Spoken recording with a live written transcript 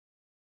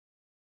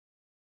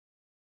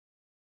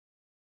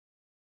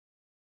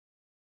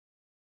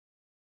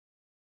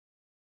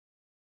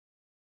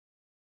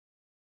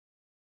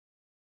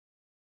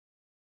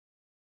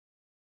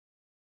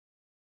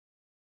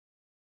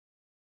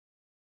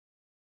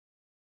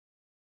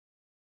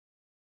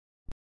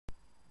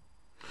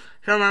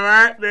So my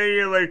last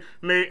video was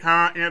me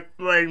talking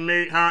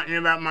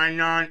about my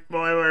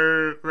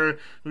non-spoiler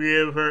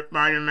review for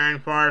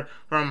Spider-Man Far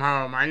From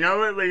Home. I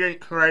know it was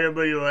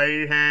incredibly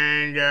late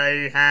and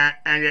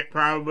it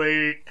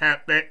probably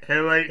kept it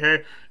too late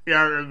to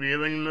start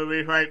reviewing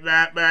movies like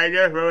that, but I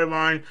just really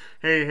wanted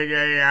to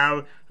get it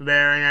out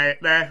there, and I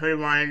especially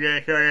wanted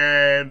to sort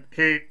of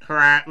keep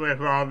track with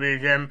all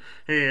these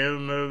MCU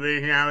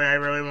movies now that I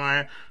really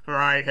want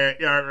to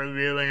start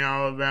reviewing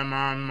all of them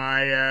on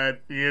my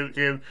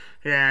YouTube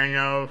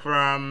channel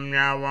from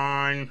now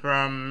on,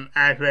 from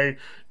as they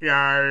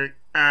start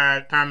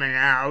coming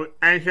out.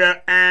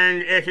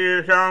 And if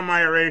you saw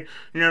my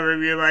original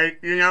review,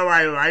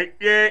 I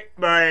liked it,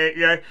 but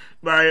it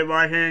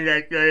wasn't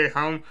as good as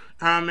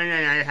Homecoming,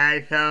 and I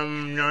had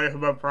some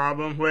noticeable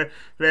problems with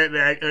it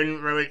that I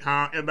couldn't really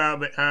talk about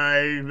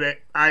because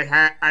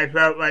I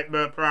felt like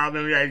the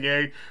problems I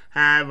did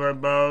have were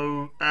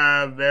both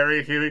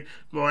very huge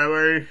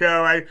spoilers,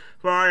 so I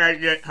thought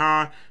I'd just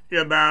talk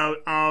about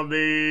all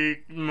the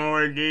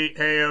more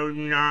detailed,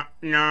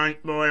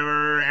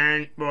 non-spoiler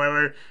and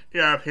spoiler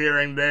stuff here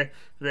in this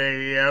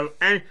video.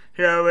 And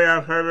so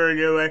without further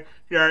ado, let's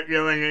start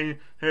going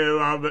into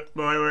all the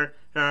spoiler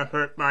stuff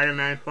for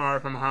Spider-Man Far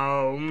From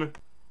Home.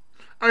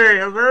 Okay,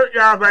 so first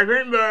off, I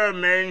think the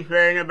main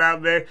thing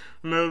about this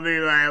movie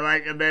that I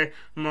liked a bit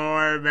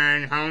more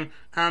than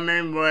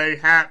Homecoming was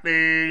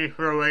Happy's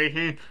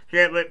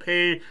relationship with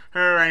Peter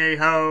and his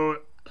whole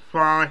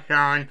flash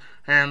on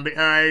him,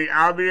 because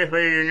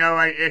obviously,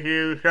 like if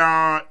you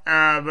saw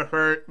the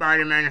first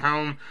Spider-Man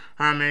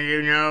Homecoming,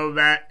 you know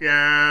that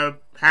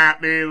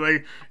Happy was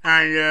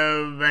kind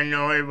of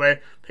annoyed with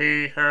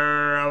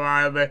Peter a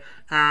lot of the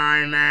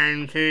time,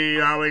 and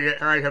she always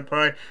tried to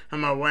push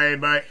him away,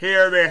 but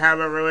here they have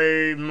a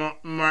really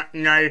much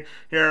nicer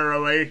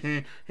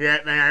relationship,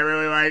 and I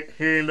really like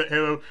seeing the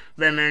two of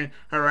them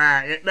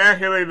interact,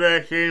 especially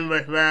the scene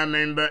with them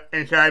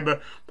inside the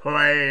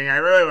plane. I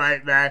really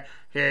like that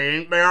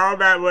scene, but all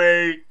that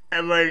was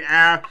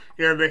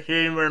after the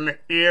scene where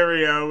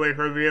Mysterio was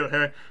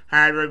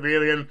had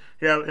revealed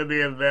himself to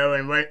be a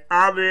villain, which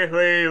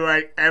obviously,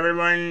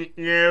 everyone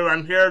knew.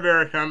 I'm sure there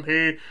are some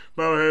people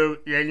who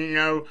didn't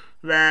know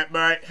that,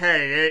 but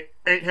hey,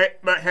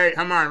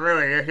 come on,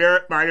 really, if you're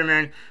a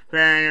Spider-Man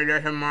fan or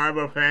just a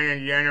Marvel fan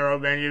in general,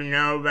 then you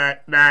know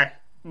that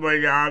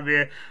was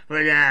obviously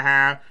gonna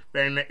happen.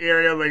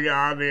 Mysterio was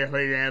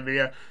obviously gonna be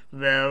a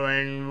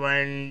villain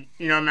when,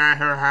 no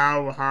matter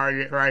how hard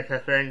you try to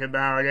think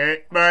about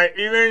it.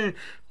 Even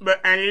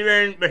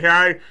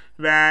besides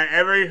that,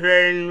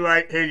 everything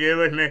to do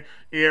with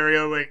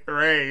Mysterio was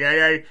great.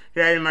 I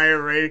said in my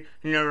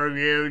original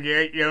review,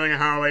 Jake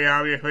Gyllenhaal was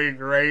obviously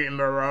great in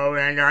the role,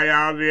 and I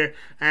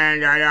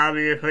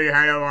obviously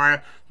had a lot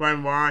of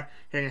fun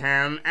watching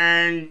him,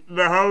 and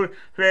the whole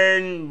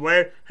thing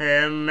with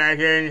him, as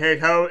in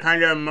his whole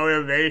kind of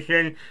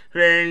motivation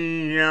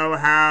thing,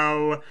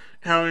 how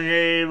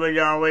Tony was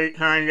always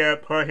kind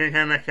of pushing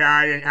him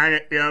aside and kind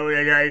of showed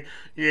the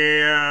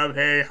idea of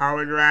his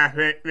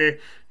holographic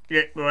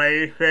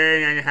display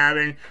thing and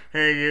having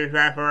to use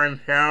that for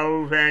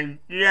himself. And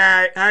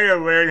yeah, it's kind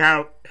of weird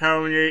how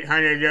Tony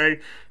kind of does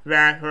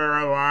that for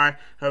a lot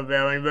of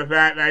villains. The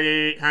fact that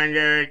he kind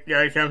of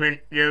does something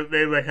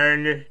stupid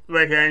within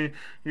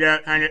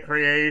just kind of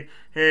creating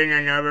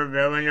another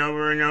villain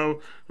over and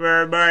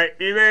over. But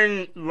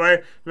even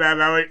with that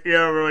was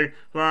still really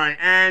fun.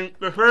 And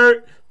the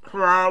first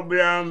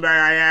problem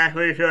that I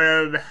actually sort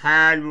of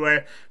had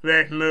with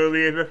this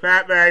movie is the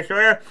fact that I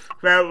sort of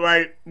felt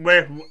like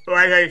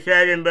I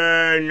said in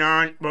the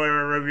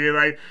non-spoiler review,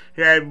 I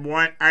said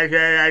I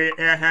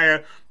had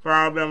a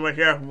problem with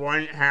just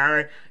one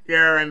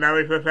character, and that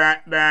was the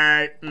fact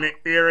that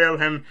Mysterio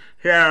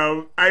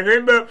himself. I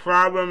think the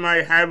problem I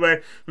had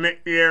with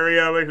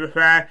Mysterio was the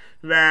fact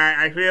that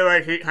I feel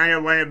like he kind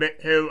of went a bit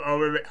too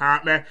over the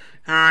top at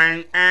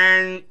times,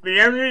 and the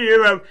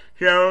MCU have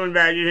shown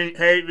that you can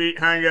take the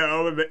kind of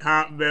over the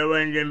top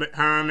villains in the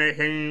comics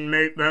and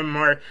make them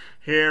more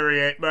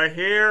serious, but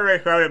here I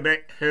felt a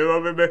bit too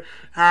over the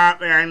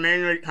top, and I'm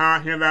mainly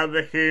talking about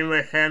the scene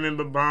with him in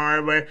the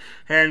bar, with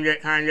him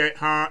just kind of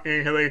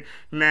talking to his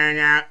men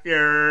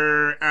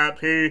after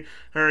Peter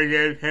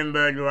gives him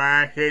the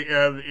glasses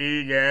of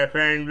Edith,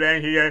 and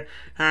then he just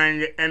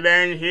and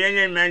then he and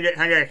his men just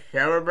kind of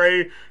celebrate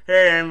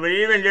and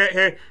we even get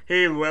to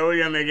see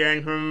William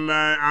again from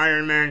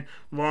Iron Man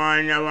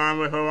 1, along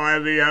with a lot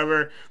of the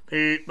other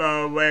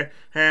people, with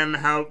him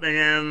helping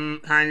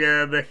him kind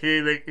of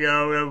achieve the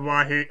goal of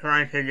what he's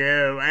trying to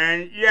do.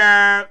 And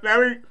yeah, that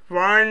was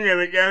fun. It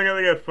was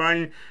definitely a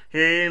fun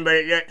scene, but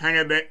it just kind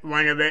of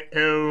went a bit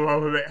too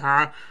over the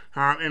top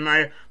in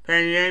my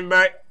opinion.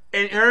 But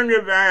in terms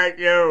of that, I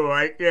still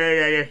liked it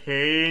as a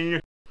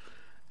scene.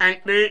 And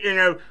speaking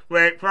of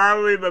which,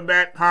 probably the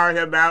best part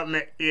about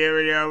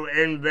Mysterio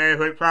in this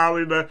was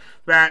probably the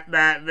fact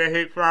that this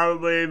is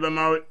probably one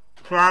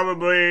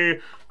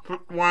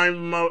of the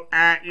most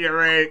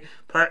accurate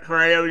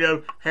portrayals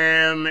of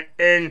him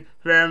in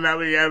film that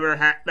we've ever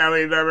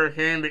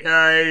seen,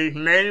 because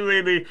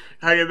mainly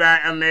because of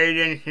that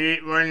amazing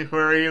sequence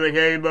where he was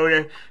able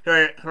to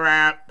sort of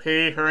trap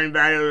Peter and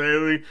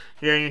Battlefield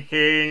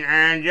scene,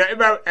 and just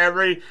about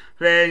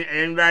everything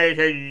in that is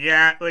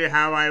exactly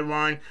how I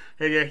want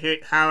to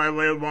see, how I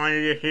would have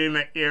wanted to see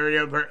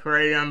Mysterio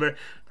portray number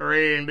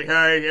 3,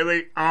 because it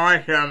was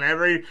awesome.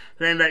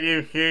 Everything that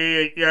you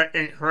see is just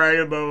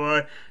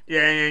incredible,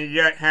 and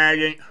just has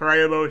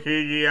incredible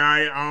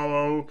CGI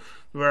all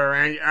over,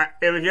 and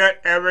it was just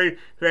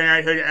everything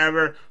I could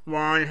ever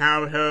want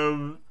out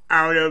of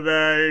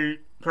the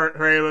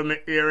portrayal of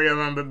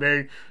Mysterio on the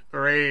big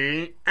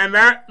screen. And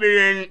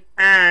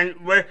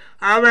with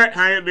all that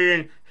kind of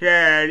being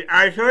said,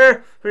 I sort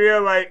of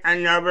feel like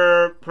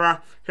another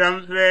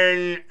problem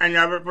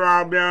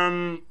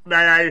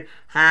that I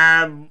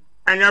have.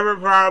 Another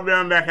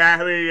problem that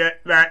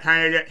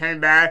kind of just came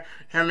back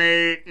to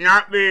me,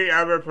 not the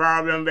other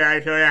problem that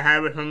I sort of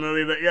had with the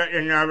movie, but just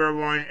another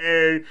one,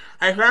 is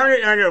I found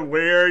it kind of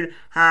weird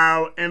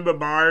how in the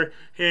bar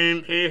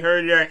scene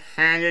Peter just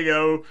handed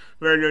over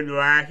the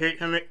glasses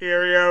to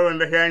Mysterio, in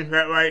the sense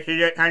that like he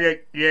just kind of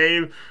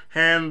gave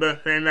him the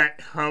thing that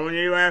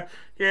Tony left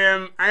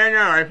him. I don't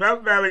know, I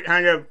felt that was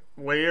kind of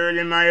weird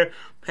in my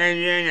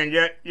opinion, and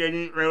just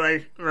didn't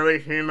really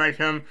seem like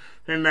something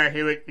that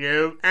he would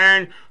do.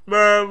 And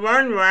the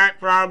one last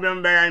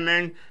problem that I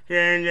mentioned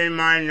in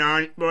my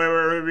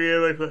non-spoiler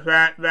review is the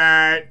fact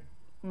that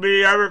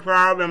the other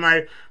problem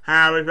I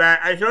have is that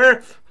I sort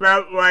of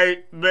felt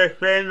like the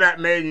thing that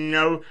made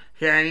no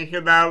sense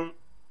about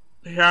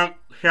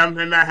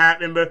something that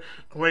happened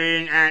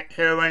between Act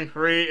 2 and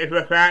 3 is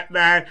the fact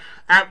that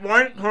at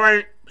one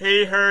point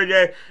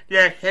Peter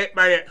just hit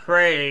by a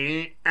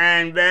train,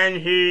 and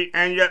then he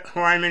ended up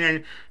climbing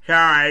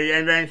inside,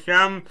 and then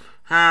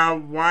somehow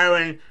while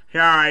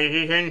inside,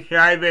 he's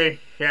inside this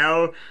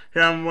cell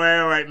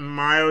somewhere like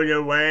miles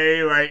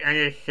away, like, and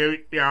his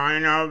suit's on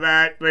and all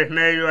that, which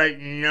made like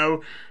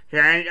no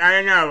sense. I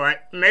don't know,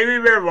 like, maybe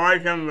there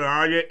was some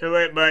logic to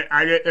it, but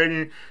I just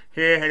couldn't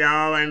see it at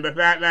all, and the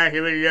fact that he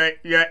was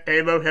just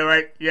able to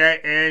like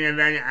get in and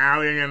then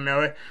out in the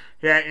middle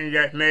and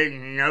just made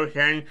no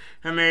sense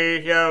to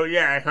me. So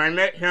yeah, if I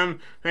missed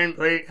something,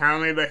 please tell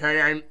me, because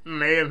I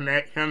may have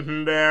missed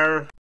something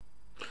there.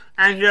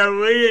 And so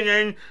leading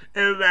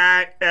into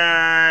that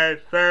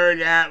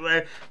third act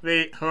with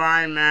the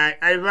climax,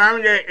 I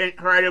found it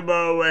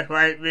incredible with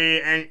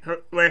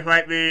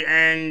the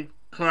end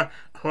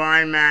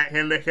climax,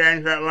 in the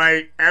sense that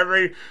like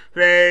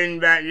everything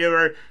that you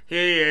were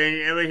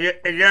seeing,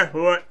 it just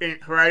looked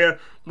incredible,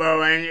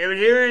 and it was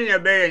even a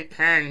bit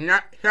intense.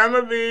 Not some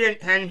of the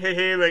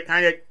intensity was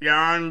kind of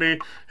gone,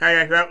 because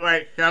I felt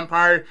like some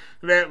parts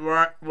of it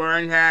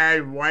weren't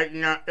as white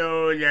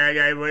knuckles as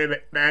I would have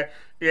expected.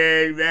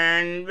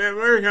 Then there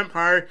were some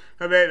parts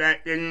of it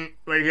that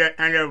was just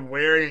kind of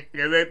weird and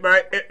stupid,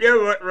 but it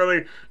still looked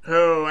really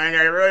cool, and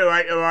I really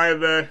liked a lot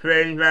of the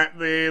things that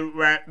they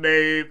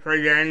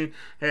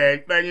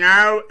presented. But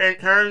now, in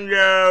terms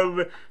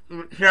of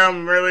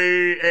some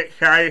really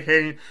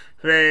exciting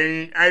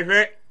things, I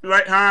think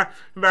let's talk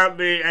about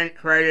the end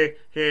credit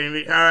scene,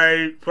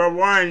 because for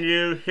one,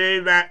 you see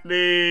that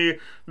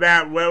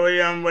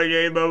William was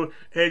able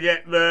to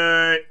get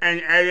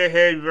an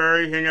edited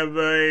version of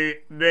the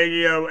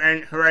video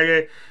and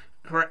credit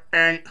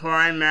and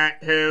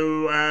climax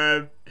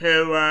to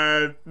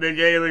the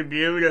Daily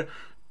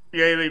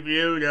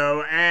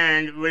Bugle,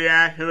 and we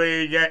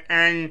actually get,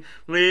 and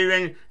we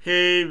even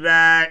see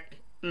that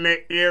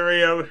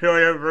Mysterio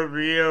sort of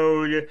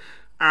revealed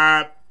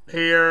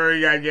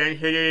Peter's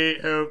identity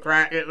to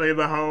practically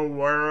the whole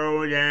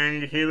world,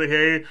 and he was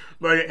able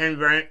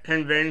to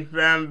convince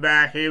them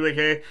that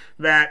Peter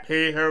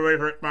was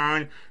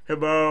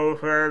responsible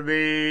for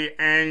the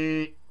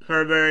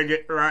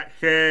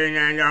destruction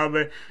and all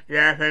the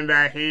death, and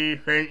that he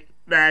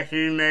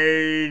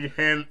made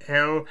him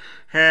kill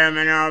him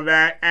and all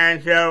that.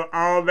 And so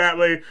all that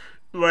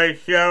was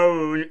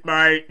shown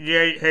by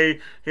J.K.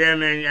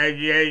 Simmons as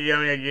J.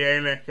 Jonah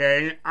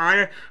Jameson.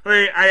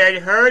 Honestly, I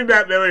had heard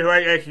that there was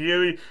like a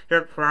huge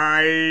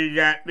surprise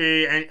at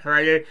the end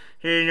credit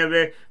scene of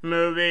this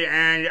movie,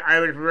 and I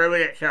was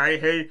really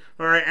excited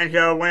for it. And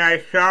so when I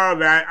saw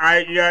that,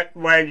 I just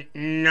went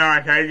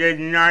nuts. I did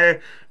not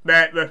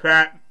expect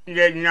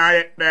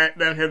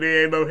them to be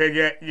able to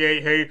get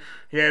J.K.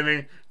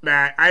 Simmons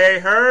back. I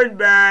had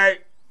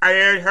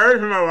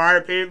heard from a lot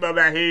of people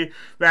that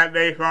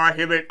they thought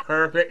he was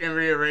perfect in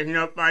the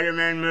original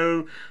Spider-Man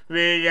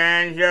movie,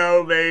 and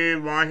so they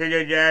wanted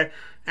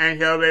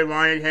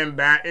him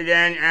back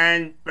again.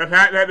 And the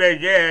fact that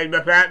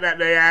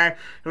they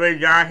actually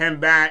got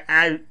him back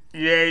as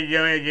J.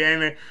 Jonah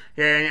Jameson,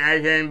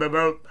 as in the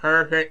most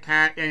perfect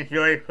casting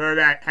choice for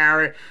that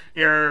character,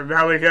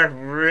 that was just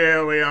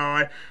really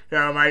odd.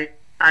 So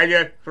I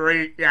just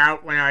freaked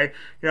out when I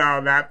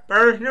saw that.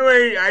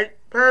 Personally, I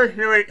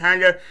personally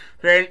kind of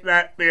think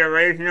that the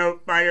original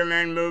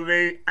Spider-Man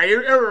movie, I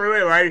used to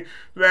really like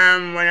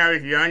them when I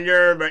was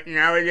younger, but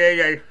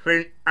nowadays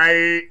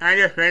I kind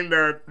of think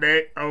they're a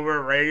bit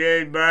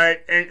overrated.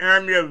 But in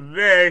terms of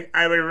this,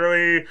 I was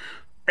really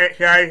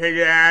excited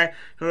to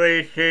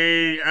actually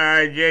see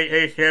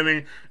J.K.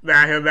 Simmons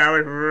back. That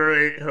was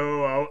really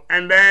cool.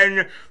 And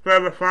then for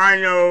the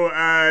final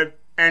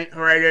end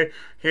credit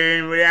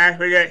scene, we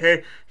actually get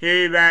to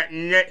see that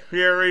Nick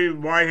Fury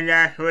wasn't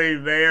actually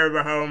there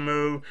the whole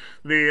movie.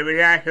 It was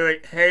actually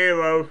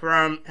Halo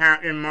from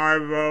Captain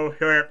Marvel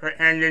sort of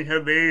pretending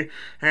to be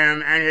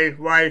him, and his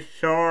wife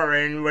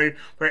Soren was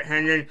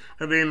pretending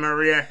to be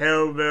Maria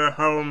Hill the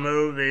whole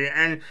movie.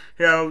 And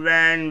so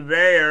then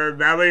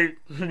that was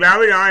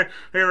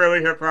honestly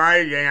really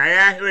surprising. I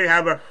actually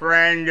have a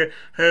friend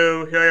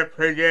who sort of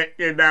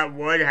predicted that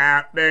would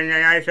happen,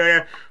 and I sort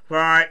of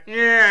thought,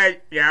 yeah,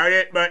 I doubt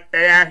it, but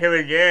it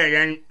actually did,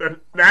 and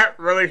that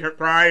really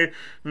surprised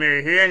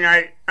me. He and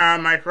I,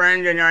 my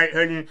friend and I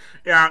couldn't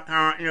stop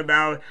talking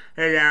about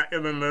it after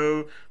the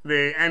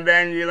movie, and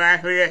then you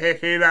actually get to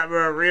see that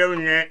the real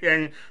Nick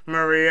and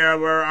Maria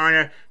were on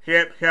a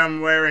ship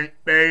somewhere in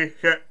space,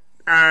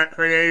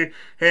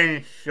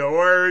 creating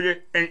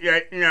swords, and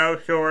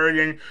swords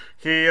and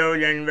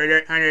shields and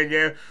the kind of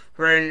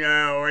different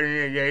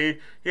organizations,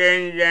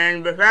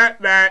 and the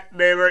fact that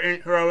they were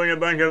throwing a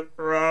bunch of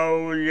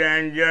roads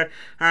and just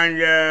kind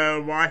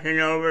of washing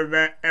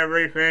over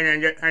everything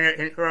and just kind of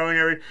controlling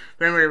everything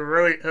was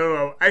really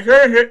cool. I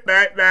sort of hit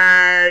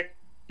that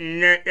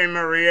Nick and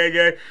Maria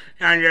just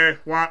kind of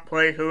swapped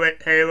places with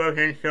Talos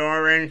and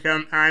Soren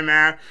sometime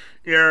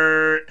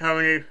after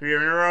Tony's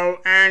funeral,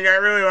 and I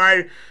really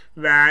liked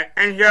that.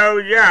 And so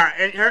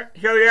honestly,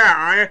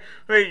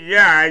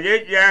 I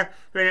did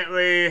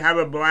definitely have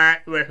a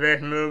blast with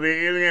this movie,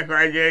 even if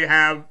I did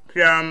have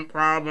some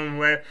problem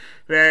with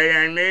it,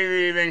 and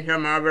maybe even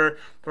some other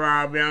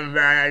problems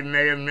that I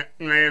may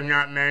have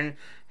not mentioned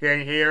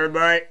here.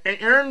 But in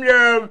terms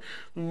of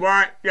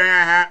what's gonna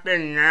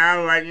happen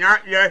now, like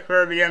not just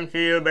for the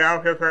MCU but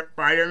also for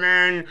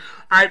Spider-Man,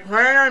 I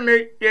plan on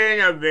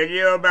making a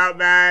video about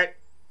that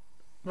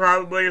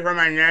probably for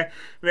my next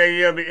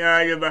video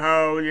because of the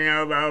whole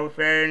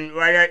thing.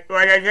 Like I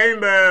said in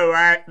the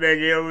last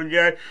video,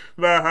 just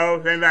the whole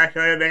thing that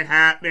should have been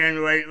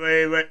happening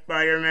lately with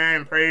Spider-Man.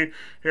 I'm pretty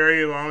sure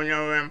you all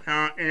know what I'm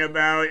talking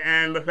about,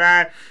 and the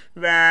fact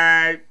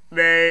that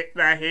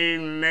he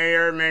may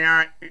or may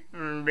not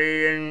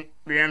be in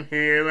the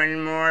MCU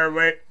anymore,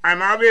 which I'm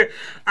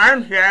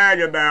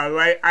sad about.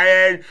 Like I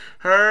had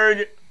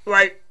heard,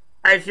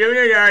 as soon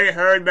as I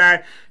heard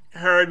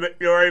the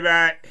story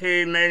that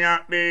he may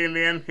not be in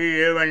the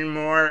MCU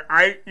anymore,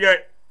 I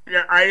just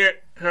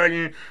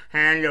couldn't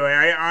handle it.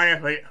 I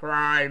honestly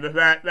cried. The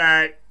fact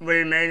that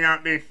we may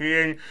not be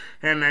seeing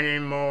him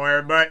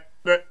anymore, but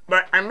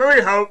I'm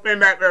really hoping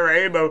that they're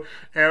able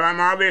to. I'm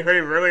obviously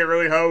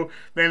really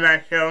hoping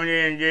that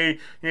Sony and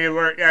Disney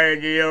work out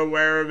a deal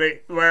where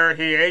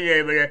he is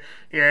able to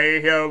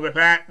get. So the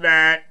fact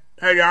that,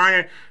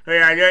 honestly,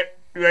 I just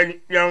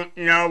don't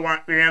know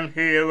what the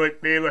MCU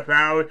would be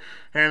without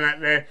him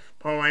at this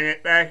point,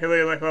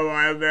 especially with a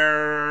lot of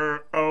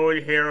their old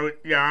heroes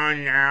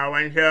gone now.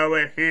 And so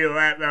if he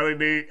left, that would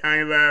be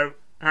kind of a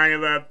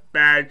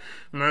bad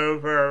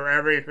move for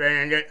everything,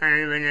 and just kind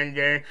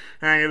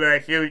of a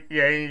huge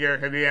danger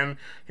to the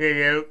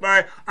MCU.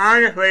 But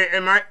honestly,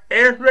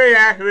 if they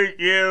actually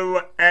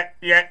do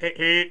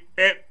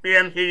if the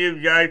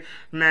MCU does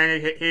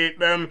manage to keep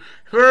them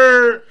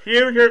for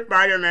future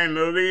Spider-Man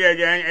movies,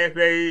 again, if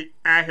they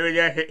actually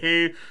get to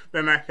keep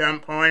them at some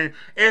point,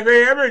 if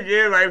they ever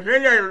do, I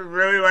think I'd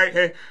really like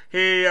to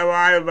see a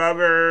lot of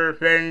other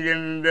things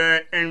in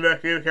the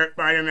future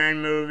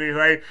Spider-Man movies,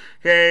 like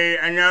say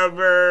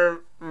another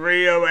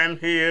real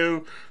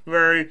MCU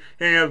version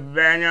of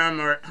Venom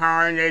or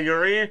Carnage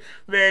or even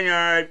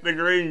the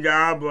Green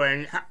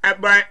Goblin.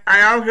 But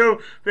I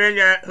also think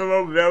that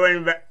who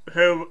villain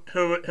who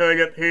could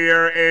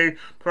appear is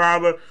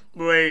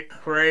probably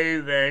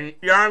Kraven.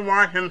 John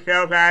Watts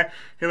himself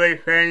actually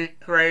think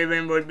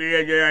Kraven would be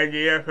a good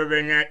idea for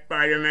the next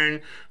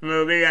Spider-Man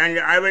movie, and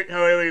I would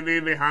totally be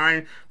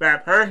behind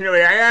that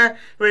personally. I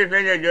actually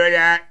think a good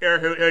actor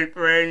who could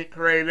bring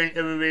Kraven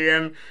to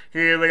the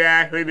MCU would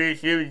actually be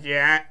Hugh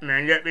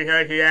Jackman, just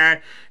because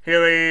I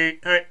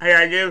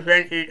do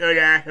think he could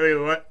actually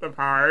look the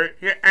part.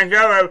 And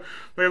so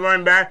we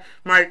went back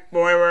my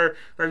spoiler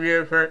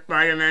review for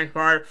Spider-Man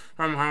Far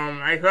From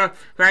Home.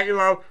 Thank you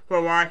all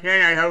for watching.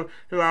 I hope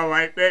you all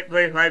liked it.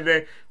 Please like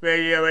the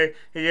video if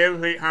you do.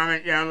 Please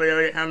comment down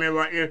below to tell me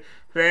what you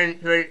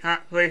think.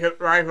 Please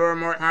subscribe for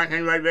more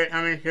content like this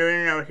coming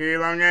soon. I'll see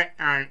you on next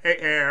time. Take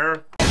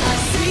care.